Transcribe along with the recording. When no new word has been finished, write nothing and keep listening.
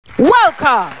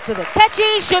Welcome to the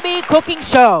Catchy Shimmy Cooking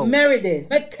Show.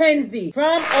 Meredith Mackenzie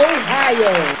from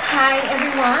Ohio. Hi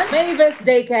everyone. Mavis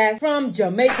Daycast from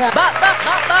Jamaica. Miss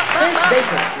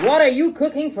Daycast, what are you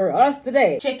cooking for us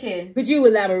today? Chicken. Could you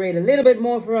elaborate a little bit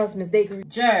more for us, Miss Daycast?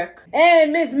 Jerk.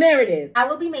 And Miss Meredith. I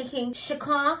will be making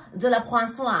chicken de la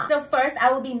poisson. So first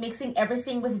I will be mixing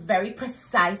everything with very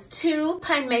precise 2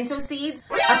 pimento seeds,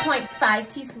 a 0.5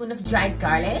 teaspoon of dried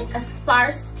garlic, a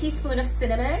sparse teaspoon of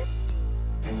cinnamon,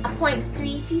 a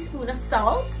 0.3 teaspoon of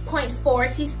salt,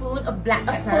 0.4 teaspoon of black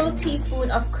pepper, a full teaspoon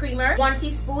of creamer, 1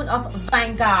 teaspoon of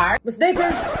vinegar. Miss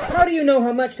Daycast, how do you know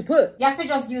how much to put? You have to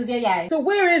just use your eye. So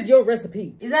where is your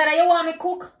recipe? Is that you want me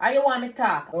cook or you want me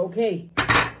talk? Okay.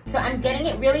 So I'm getting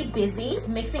it really busy, just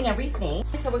mixing everything.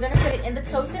 So we're gonna put it in the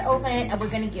toaster oven and we're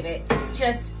gonna give it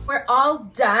we're all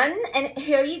done. And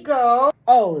here you go.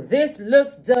 Oh, this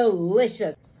looks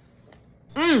delicious.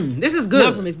 This is good.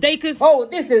 Now for Miss Daycast. Oh,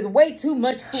 this is way too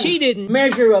much food. She didn't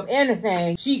measure up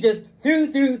anything. She just threw.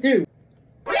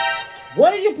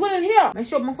 What did you put in here? I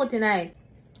showed my foot tonight.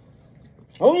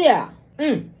 Oh, yeah.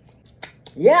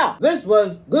 Yeah, this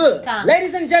was good. Thanks.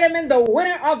 Ladies and gentlemen, the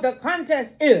winner of the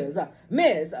contest is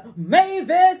Miss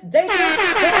Mavis Daycast.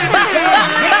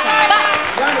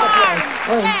 Round of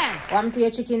applause. Want to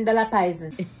your chicken de la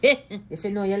poison. If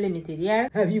you know you're limited, yeah?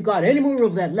 Have you got any more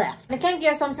of that left? I can't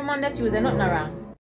get some from on that Tuesday, nothing around.